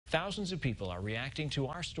Thousands of people are reacting to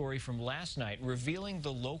our story from last night, revealing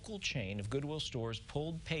the local chain of Goodwill stores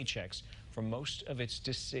pulled paychecks from most of its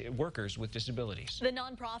workers with disabilities. The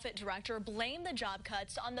nonprofit director blamed the job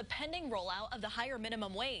cuts on the pending rollout of the higher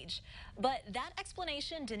minimum wage. But that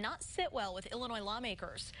explanation did not sit well with Illinois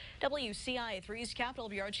lawmakers. WCIA 3's Capitol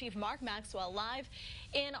Bureau Chief Mark Maxwell live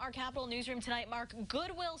in our Capitol newsroom tonight. Mark,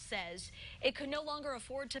 Goodwill says it could no longer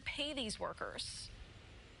afford to pay these workers.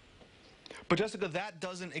 But Jessica, that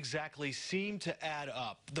doesn't exactly seem to add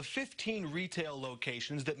up. The 15 retail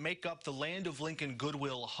locations that make up the Land of Lincoln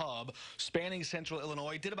Goodwill hub spanning central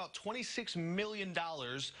Illinois did about $26 million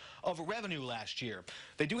of revenue last year.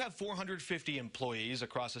 They do have 450 employees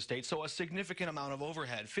across the state, so a significant amount of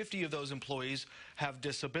overhead. 50 of those employees have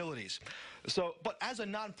disabilities. But as a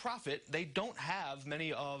nonprofit, they don't have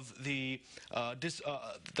many of the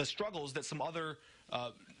struggles that some other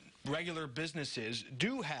regular businesses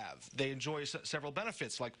do have. They enjoy several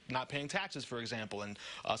benefits, like not paying taxes, for example, and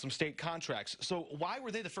some state contracts. So why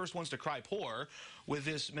were they the first ones to cry poor with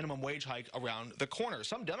this minimum wage hike around the corner?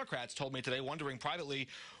 Some Democrats told me today, wondering privately,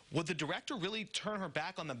 would the director really turn her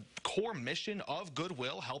back on the core mission of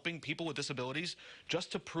Goodwill, helping people with disabilities,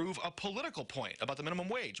 just to prove a political point about the minimum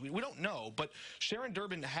wage? We don't know, but Sharon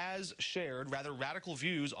Durbin has shared rather radical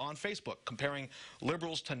views on Facebook, comparing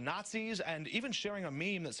liberals to Nazis and even sharing a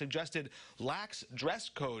meme that suggested lax dress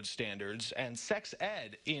code standards and sex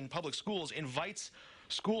ed in public schools invites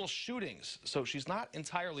school shootings. So she's not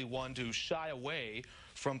entirely one to shy away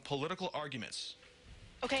from political arguments.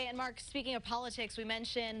 Okay, and Mark, speaking of politics, we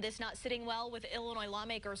mentioned this not sitting well with Illinois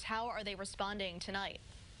lawmakers. How are they responding tonight?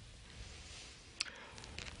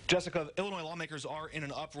 Jessica, Illinois lawmakers are in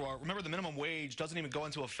an uproar. Remember, the minimum wage doesn't even go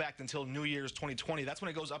into effect until New Year's 2020. That's when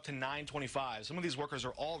it goes up to $9.25. Some of these workers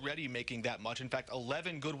are already making that much. In fact,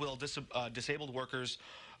 11 Goodwill disabled workers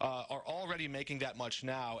are already making that much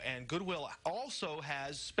now. And Goodwill also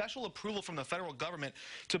has special approval from the federal government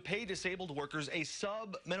to pay disabled workers a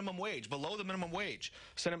sub-minimum wage, below the minimum wage.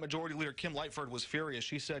 Senate Majority Leader Kim Lightford was furious.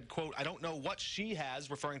 She said, quote, "I don't know what she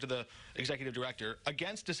has," referring to the executive director,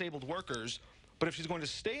 "against disabled workers. But if she's going to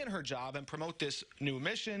stay in her job and promote this new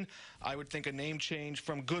mission, I would think a name change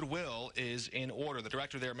from Goodwill is in order." The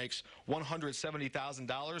director there makes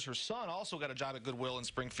 $170,000. Her son also got a job at Goodwill in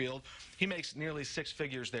Springfield. He makes nearly six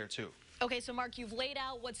figures there, too. Okay, so Mark, you've laid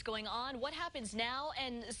out what's going on. What happens now?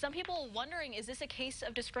 And some people wondering, is this a case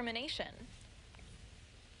of discrimination?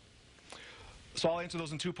 So I'll answer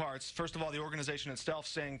those in two parts. First of all, the organization itself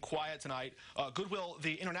staying quiet tonight. Goodwill,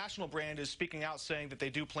 the international brand, is speaking out, saying that they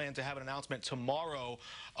do plan to have an announcement tomorrow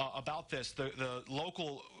about this. The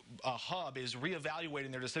local hub is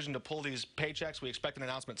reevaluating their decision to pull these paychecks. We expect an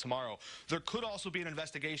announcement tomorrow. There could also be an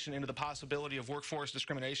investigation into the possibility of workforce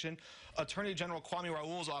discrimination. Attorney General Kwame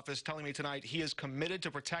Raoul's office telling me tonight he is committed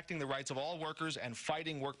to protecting the rights of all workers and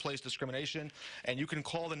fighting workplace discrimination. And you can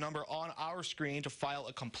call the number on our screen to file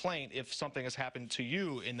a complaint if something has happened to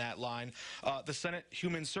you in that line. The Senate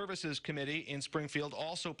Human Services Committee in Springfield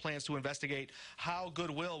also plans to investigate how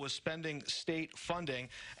Goodwill was spending state funding,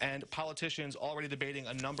 and politicians already debating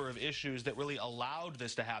a number of issues that really allowed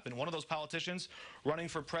this to happen. One of those politicians running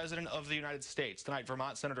for president of the United States tonight,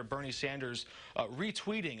 Vermont Senator Bernie Sanders,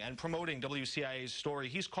 retweeting and promoting WCIA's story.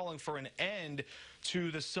 He's calling for an end to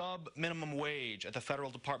the sub-minimum wage at the Federal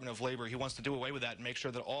Department of Labor. He wants to do away with that and make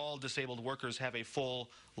sure that all disabled workers have a full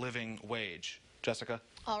living wage. Jessica?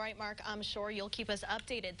 All right, Mark, I'm sure you'll keep us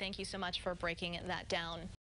updated. Thank you so much for breaking that down.